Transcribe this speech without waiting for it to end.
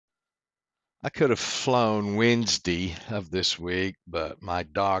I could have flown Wednesday of this week, but my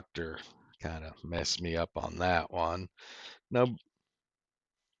doctor kind of messed me up on that one. No,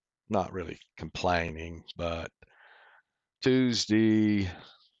 not really complaining, but Tuesday,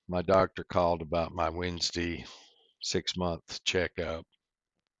 my doctor called about my Wednesday 6-month checkup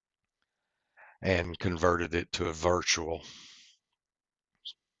and converted it to a virtual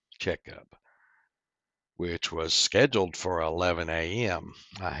checkup, which was scheduled for 11 a.m.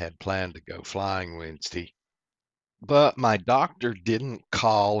 I had planned to go flying Wednesday, but my doctor didn't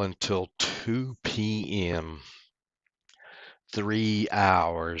call until 2 p.m., 3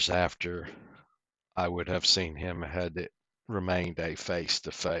 hours after I would have seen him had it remained a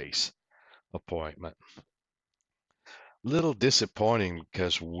face-to-face appointment. Little disappointing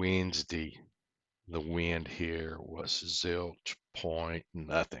because Wednesday, the wind here was zilch, point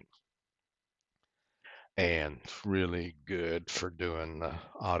nothing, and really good for doing the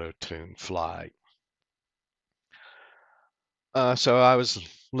auto tune flight. So I was a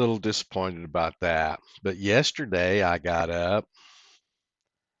little disappointed about that. But yesterday I got up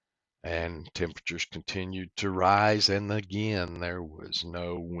and temperatures continued to rise, and again there was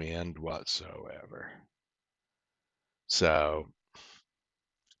no wind whatsoever. So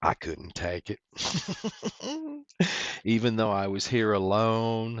I couldn't take it. Even though I was here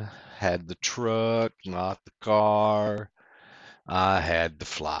alone, had the truck, not the car, I had to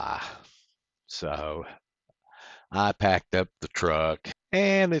fly. So I packed up the truck,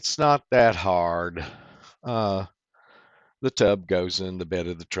 and it's not that hard. Uh, the tub goes in the bed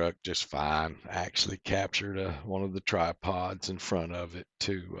of the truck just fine. I actually captured one of the tripods in front of it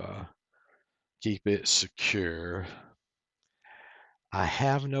to keep it secure. I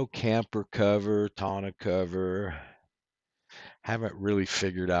have no camper cover, tonneau cover. Haven't really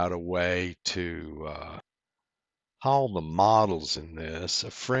figured out a way to haul the models in this.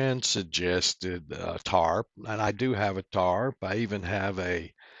 A friend suggested a tarp, and I do have a tarp. I even have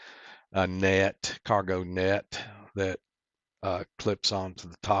a net, cargo net that clips onto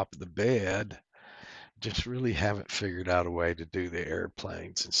the top of the bed. Just really haven't figured out a way to do the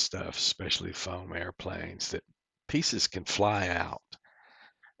airplanes and stuff, especially foam airplanes that pieces can fly out.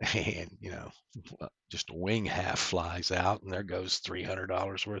 And, just a wing half flies out, and there goes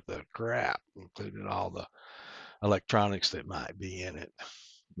 $300 worth of crap, including all the electronics that might be in it.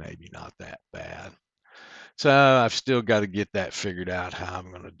 Maybe not that bad. So I've still got to get that figured out how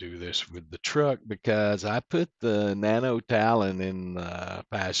I'm going to do this with the truck because I put the Nano Talon in the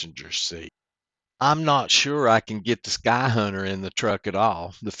passenger seat. I'm not sure I can get the Skyhunter in the truck at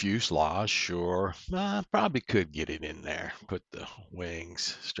all. The fuselage, sure. I probably could get it in there. Put the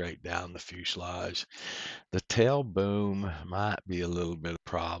wings straight down the fuselage. The tail boom might be a little bit of a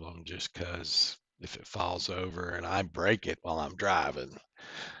problem just because if it falls over and I break it while I'm driving.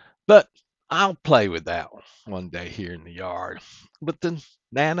 But I'll play with that one day here in the yard. But the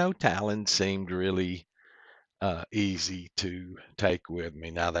Nano Talon seemed really easy to take with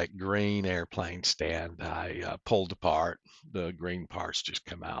me. Now that green airplane stand I pulled apart. The green parts just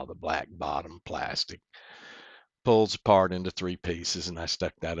come out of the black bottom plastic. Pulls apart into three pieces, and I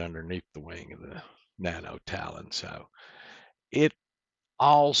stuck that underneath the wing of the Nano Talon. So it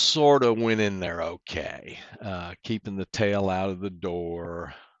all sort of went in there okay. Keeping the tail out of the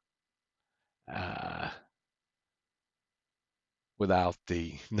door. Uh, without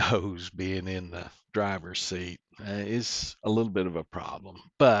the nose being in the driver's seat is a little bit of a problem,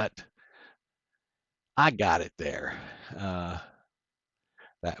 but I got it there. Uh,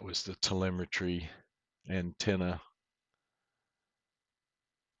 that was the telemetry antenna,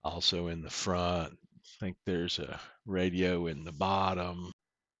 also in the front. I think there's a radio in the bottom.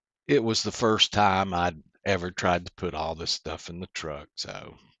 It was the first time I'd ever tried to put all this stuff in the truck,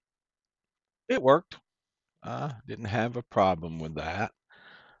 so it worked. I didn't have a problem with that.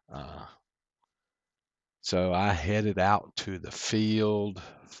 Uh, so I headed out to the field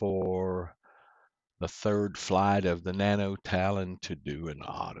for the third flight of the Nano Talon to do an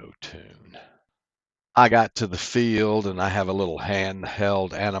auto tune. I got to the field and I have a little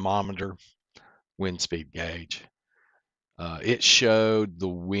handheld anemometer, wind speed gauge. It showed the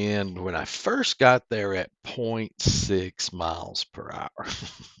wind when I first got there at 0.6 miles per hour,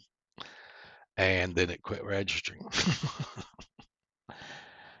 and then it quit registering.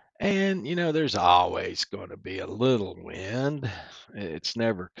 And, there's always going to be a little wind. It's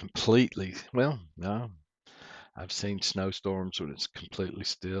never completely, well, no, I've seen snowstorms when it's completely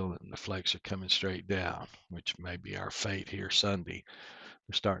still and the flakes are coming straight down, which may be our fate here Sunday.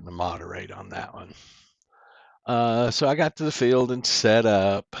 We're starting to moderate on that one. So I got to the field and set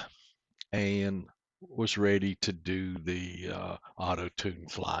up and was ready to do the auto tune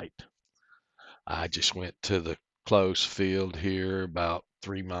flight. I just went to the close field here about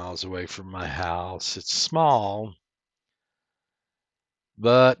 3 miles away from my house. It's small,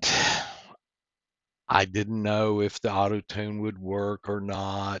 but I didn't know if the auto tune would work or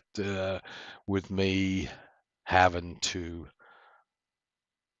not, with me having to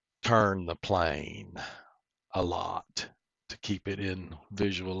turn the plane a lot to keep it in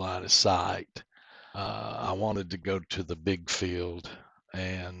visual line of sight. I wanted to go to the big field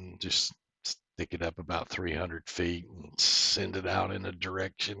and just stick it up about 300 feet and send it out in a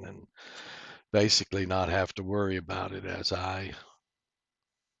direction and basically not have to worry about it as I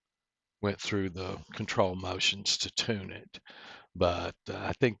went through the control motions to tune it. But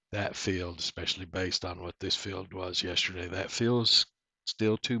I think that field, especially based on what this field was yesterday, that feels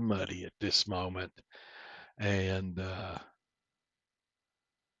still too muddy at this moment. And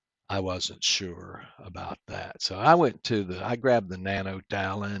I wasn't sure about that. So I grabbed the Nano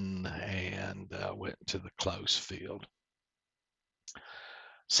Talon and went to the close field.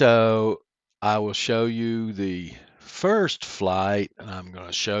 So I will show you the first flight, and I'm going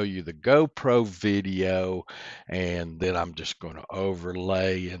to show you the GoPro video, and then I'm just going to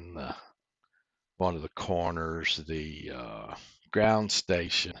overlay in one of the corners the ground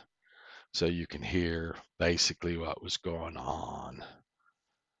station so you can hear basically what was going on.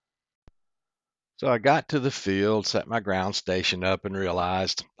 So I got to the field, set my ground station up, and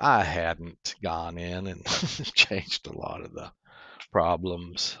realized I hadn't gone in and changed a lot of the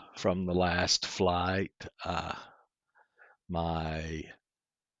problems from the last flight. My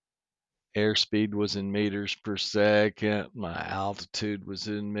airspeed was in meters per second, my altitude was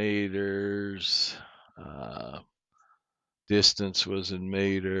in meters, distance was in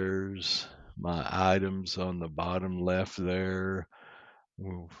meters, my items on the bottom left there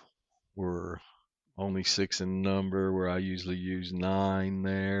were only 6 in number, where I usually use 9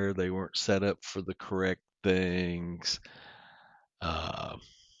 there. They weren't set up for the correct things.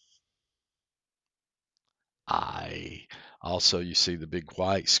 I also, you see the big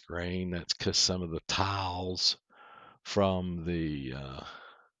white screen. That's because some of the tiles from the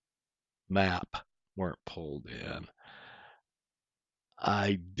map weren't pulled in.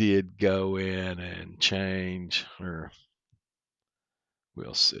 I did go in and change, or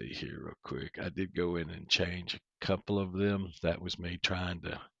we'll see here real quick. I did go in and change a couple of them. That was me trying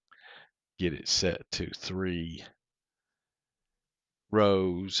to get it set to 3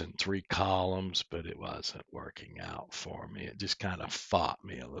 rows and 3 columns, but it wasn't working out for me. It just kind of fought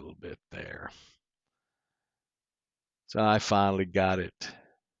me a little bit there. So I finally got it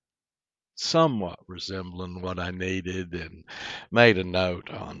somewhat resembling what I needed and made a note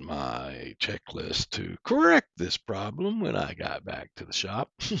on my checklist to correct this problem when I got back to the shop.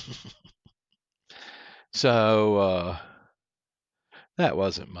 So that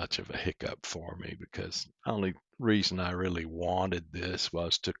wasn't much of a hiccup for me, because the only reason I really wanted this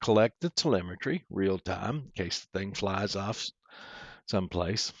was to collect the telemetry real time in case the thing flies off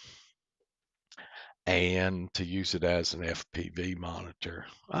someplace, and to use it as an FPV monitor.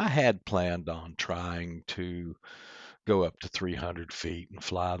 I had planned on trying to go up to 300 feet and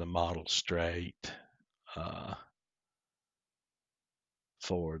fly the model straight uh,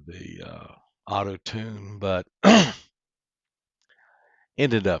 for the auto tune, but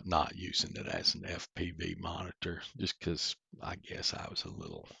ended up not using it as an FPV monitor just because I guess I was a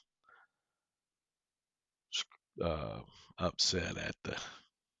little uh, upset at the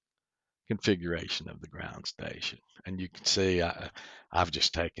configuration of the ground station. And you can see I've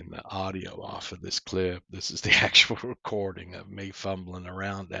just taken the audio off of this clip. This is the actual recording of me fumbling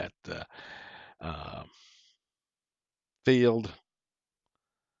around at the uh, field.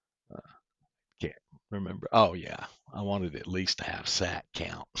 Can't remember. Oh yeah, I wanted at least to have sat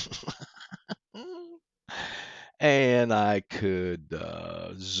count. And I could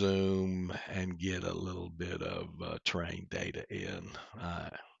zoom and get a little bit of terrain data in.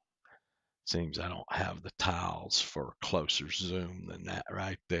 Seems I don't have the tiles for closer zoom than that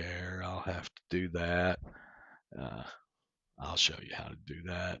right there. I'll have to do that. Uh, I'll show you how to do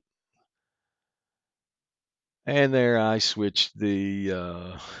that. And there I switched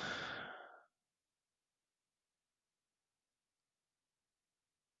the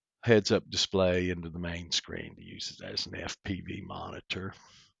heads up display into the main screen to use it as an FPV monitor.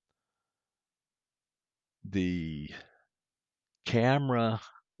 The camera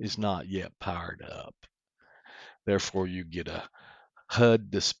is not yet powered up. Therefore, you get a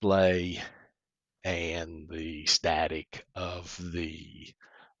HUD display and the static of the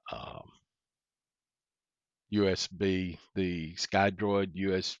USB, the SkyDroid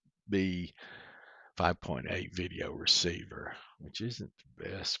USB 5.8 video receiver, which isn't the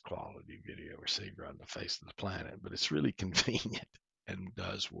best quality video receiver on the face of the planet, but it's really convenient and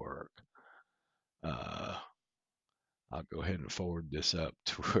does work. I'll go ahead and forward this up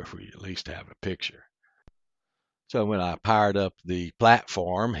to where we at least have a picture. So when I powered up the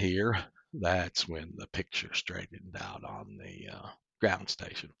platform here, that's when the picture straightened out on the ground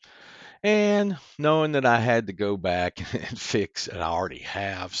station. And knowing that I had to go back and fix, and I already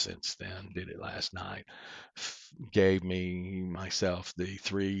have since then, did it last night, gave myself the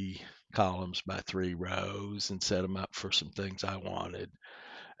 3 columns by 3 rows and set them up for some things I wanted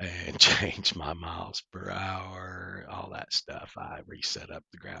and changed my miles per hour, all that stuff. I reset up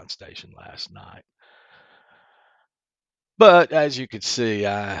the ground station last night. But as you could see,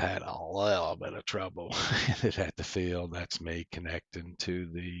 I had a little bit of trouble at the field. That's me connecting to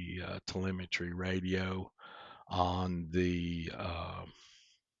the telemetry radio on the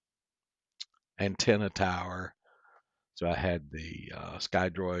antenna tower. So I had the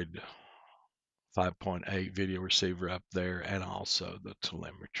SkyDroid 5.8 video receiver up there and also the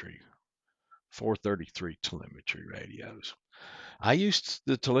telemetry, 433 telemetry radios. I used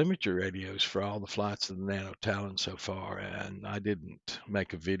the telemetry radios for all the flights of the Nano Talon so far, and I didn't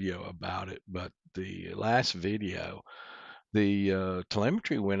make a video about it, but the last video, the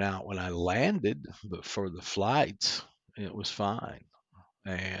telemetry went out when I landed, but for the flights, it was fine.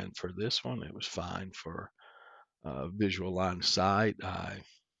 And for this one, it was fine for visual line of sight. I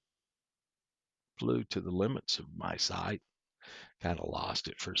flew to the limits of my sight, kind of lost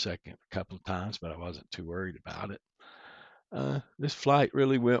it for a second a couple of times, but I wasn't too worried about it. This flight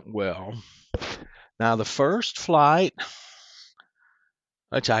really went well. Now, the first flight,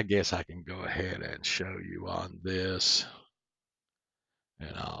 which I guess I can go ahead and show you on this,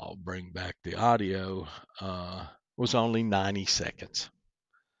 and I'll bring back the audio, was only 90 seconds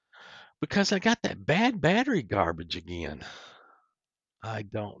because I got that bad battery garbage again. I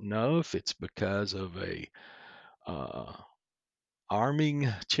don't know if it's because of a uh, arming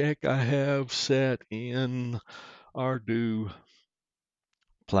check I have set in Ardu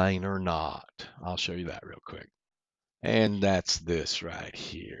plane or not. I'll show you that real quick. And that's this right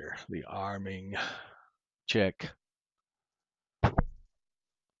here, the arming check.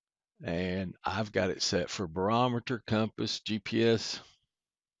 And I've got it set for barometer, compass, GPS,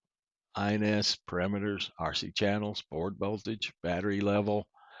 INS, parameters, RC channels, board voltage, battery level.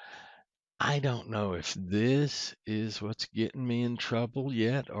 I don't know if this is what's getting me in trouble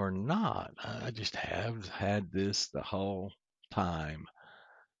yet or not. I just have had this the whole time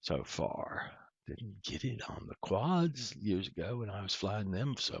so far. Didn't get it on the quads years ago when I was flying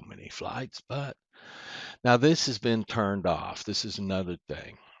them so many flights, but now this has been turned off. This is another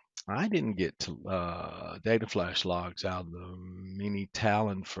thing. I didn't get to data flash logs out of the mini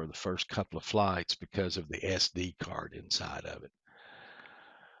Talon for the first couple of flights because of the SD card inside of it.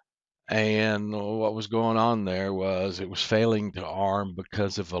 And what was going on there was it was failing to arm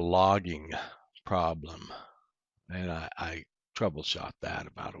because of a logging problem. And I troubleshot that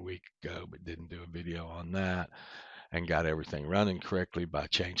about a week ago, but didn't do a video on that and got everything running correctly by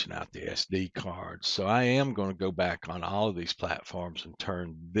changing out the SD cards. So I am going to go back on all of these platforms and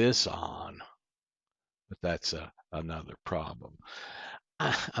turn this on, but that's another problem.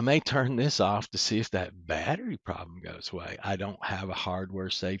 I may turn this off to see if that battery problem goes away. I don't have a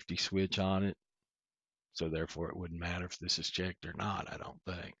hardware safety switch on it, so therefore it wouldn't matter if this is checked or not, I don't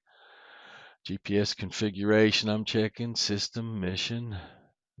think. GPS configuration I'm checking, system, mission.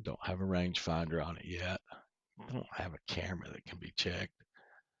 Don't have a rangefinder on it yet. I don't have a camera that can be checked.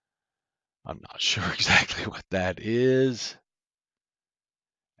 I'm not sure exactly what that is,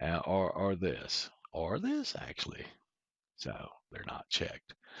 or this actually. So they're not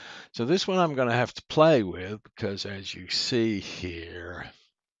checked. So this one I'm going to have to play with because as you see here,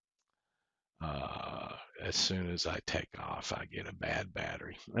 as soon as I take off, I get a bad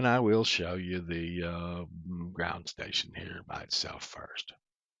battery. And I will show you the ground station here by itself first.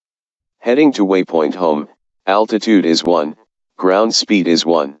 Heading to waypoint home, altitude is 1, ground speed is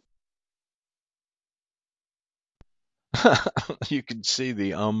 1. You can see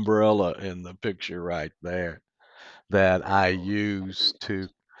the umbrella in the picture right there that I use to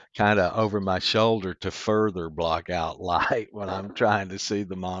kind of over my shoulder to further block out light when I'm trying to see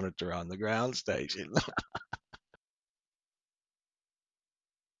the monitor on the ground station.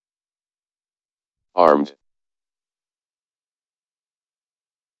 Armed.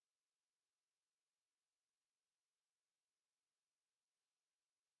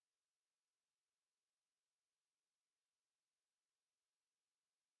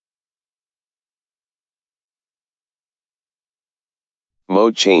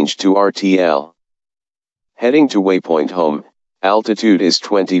 Mode change to RTL. Heading to waypoint home, altitude is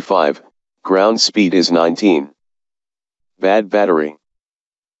 25, ground speed is 19. Bad battery.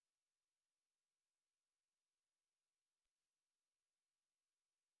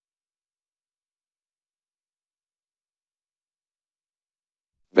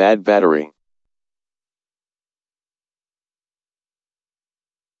 Bad battery.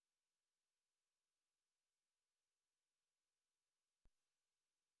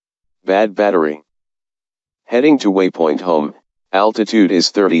 Bad battery. Heading to waypoint home, altitude is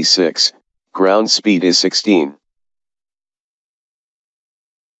 36, ground speed is 16.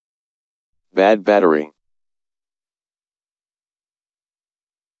 Bad battery.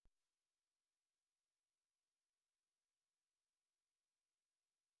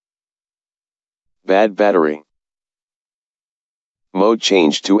 Bad battery. Mode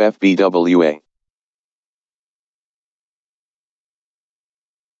change to FBWA.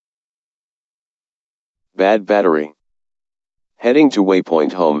 Bad battery. Heading to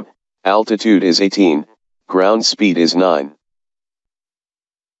waypoint home, altitude is 18, ground speed is 9.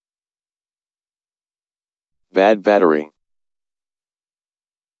 Bad battery.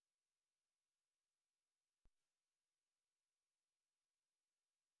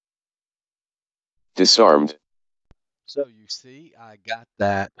 Disarmed. So you see, I got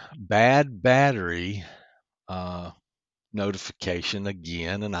that bad battery uh, notification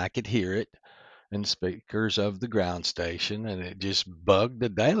again, and I could hear it in speakers of the ground station, and it just bugged the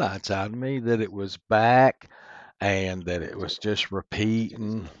daylights out of me that it was back and that it was just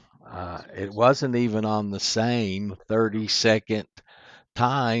repeating. It wasn't even on the same 30-second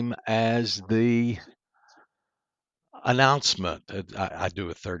time as the announcement. I do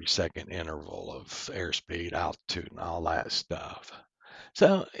a 30-second interval of airspeed, altitude, and all that stuff.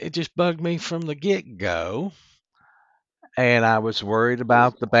 So it just bugged me from the get go. And I was worried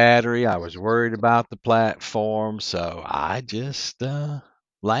about the battery. I was worried about the platform. So I just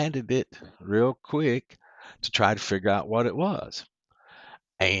landed it real quick to try to figure out what it was.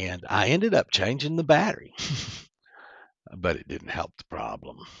 And I ended up changing the battery, but it didn't help the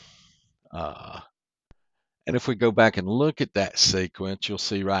problem. Uh, And if we go back and look at that sequence, you'll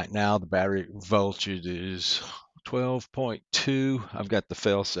see right now the battery voltage is 12.2. I've got the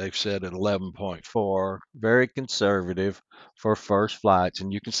failsafe set at 11.4. Very conservative for first flights.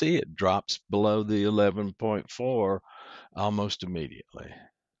 And you can see it drops below the 11.4 almost immediately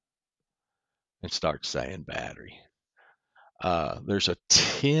and starts saying battery. There's a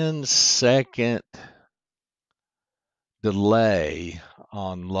 10-second delay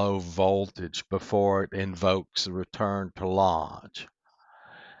on low voltage before it invokes the return to launch.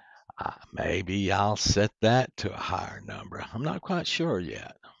 Maybe I'll set that to a higher number. I'm not quite sure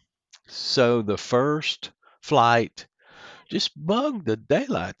yet. So the first flight just bugged the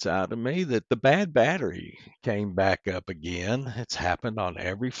daylights out of me that the bad battery came back up again. It's happened on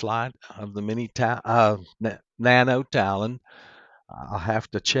every flight of the Nano Talon. I'll have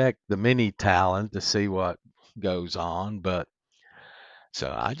to check the mini Talon to see what goes on, but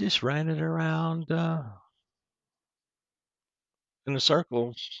so I just ran it around in a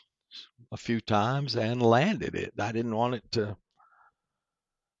circle a few times and landed it. I didn't want it to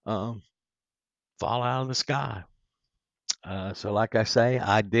um, fall out of the sky. So, like I say,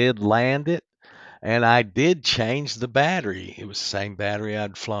 I did land it and I did change the battery. It was the same battery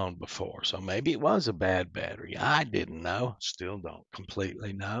I'd flown before. So maybe it was a bad battery. I didn't know. Still don't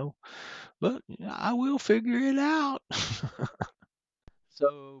completely know, but I will figure it out.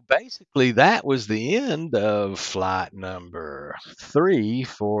 So basically, that was the end of flight number 3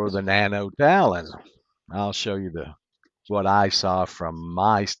 for the Nano Talon. I'll show you what I saw from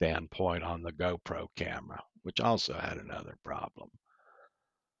my standpoint on the GoPro camera, which also had another problem.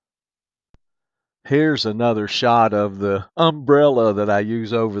 Here's another shot of the umbrella that I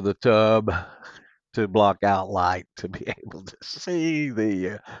use over the tub to block out light to be able to see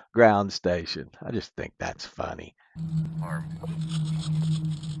the ground station. I just think that's funny.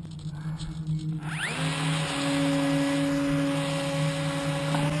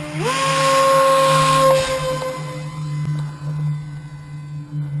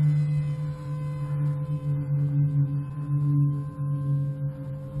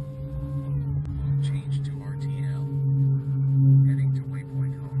 Change to RTL. Heading to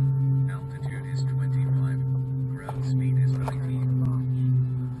waypoint home. Altitude is 25. Ground speed is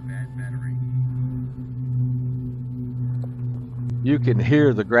 19. Bad battery. You can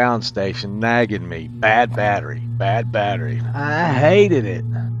hear the ground station nagging me, bad battery, bad battery. I hated it.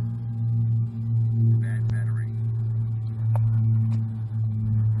 Bad battery.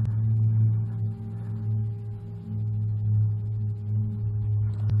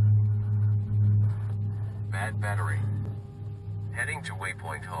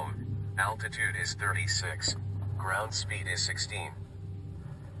 home. Altitude is 36. Ground speed is 16.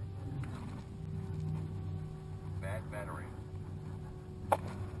 Bad battery.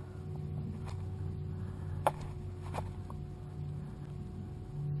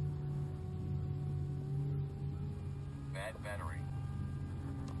 Bad battery.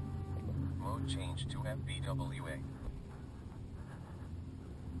 Mode change to FBWA.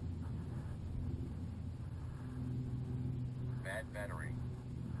 Bad battery.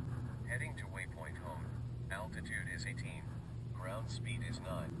 Heading to waypoint home. Altitude is 18. Ground speed is 9.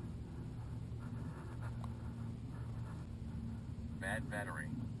 Bad battery.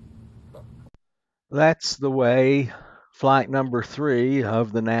 That's the way flight number 3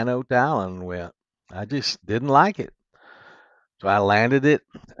 of the Nano Talon went. I just didn't like it. So I landed it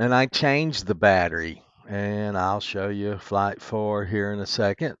and I changed the battery. And I'll show you flight 4 here in a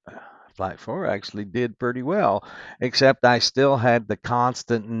second. Flight 4 actually did pretty well, except I still had the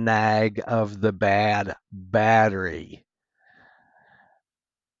constant nag of the bad battery.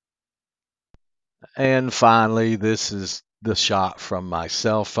 And finally, this is the shot from my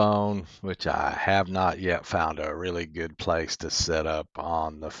cell phone, which I have not yet found a really good place to set up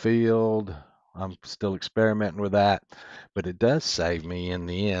on the field. I'm still experimenting with that, but it does save me in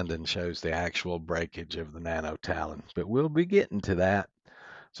the end and shows the actual breakage of the Nano Talon. But we'll be getting to that.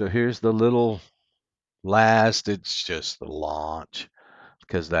 So here's the little last, it's just the launch,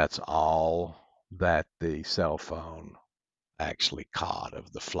 because that's all that the cell phone actually caught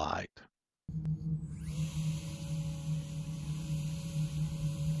of the flight.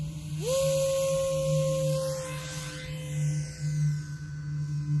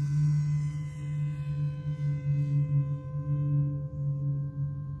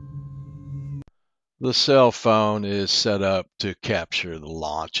 The cell phone is set up to capture the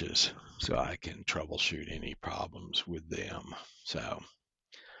launches so I can troubleshoot any problems with them. So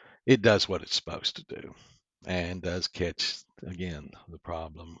it does what it's supposed to do and does catch, again, the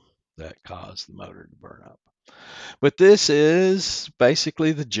problem that caused the motor to burn up. But this is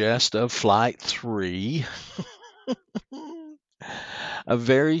basically the gist of Flight 3. A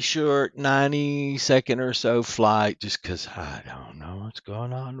very short 90-second or so flight just because I don't know what's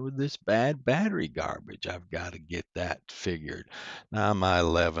going on with this bad battery garbage. I've got to get that figured. Now my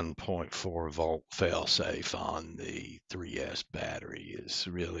 11.4 volt failsafe on the 3S battery is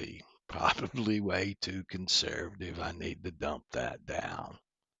really probably way too conservative. I need to dump that down.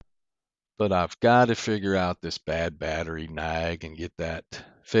 But I've got to figure out this bad battery nag and get that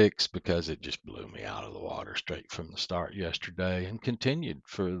fixed because it just blew me out of the water straight from the start yesterday and continued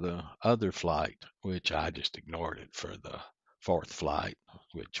for the other flight, which I just ignored it for the fourth flight,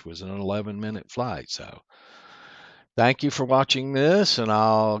 which was an 11-minute flight. So thank you for watching this, and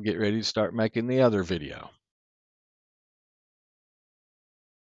I'll get ready to start making the other video.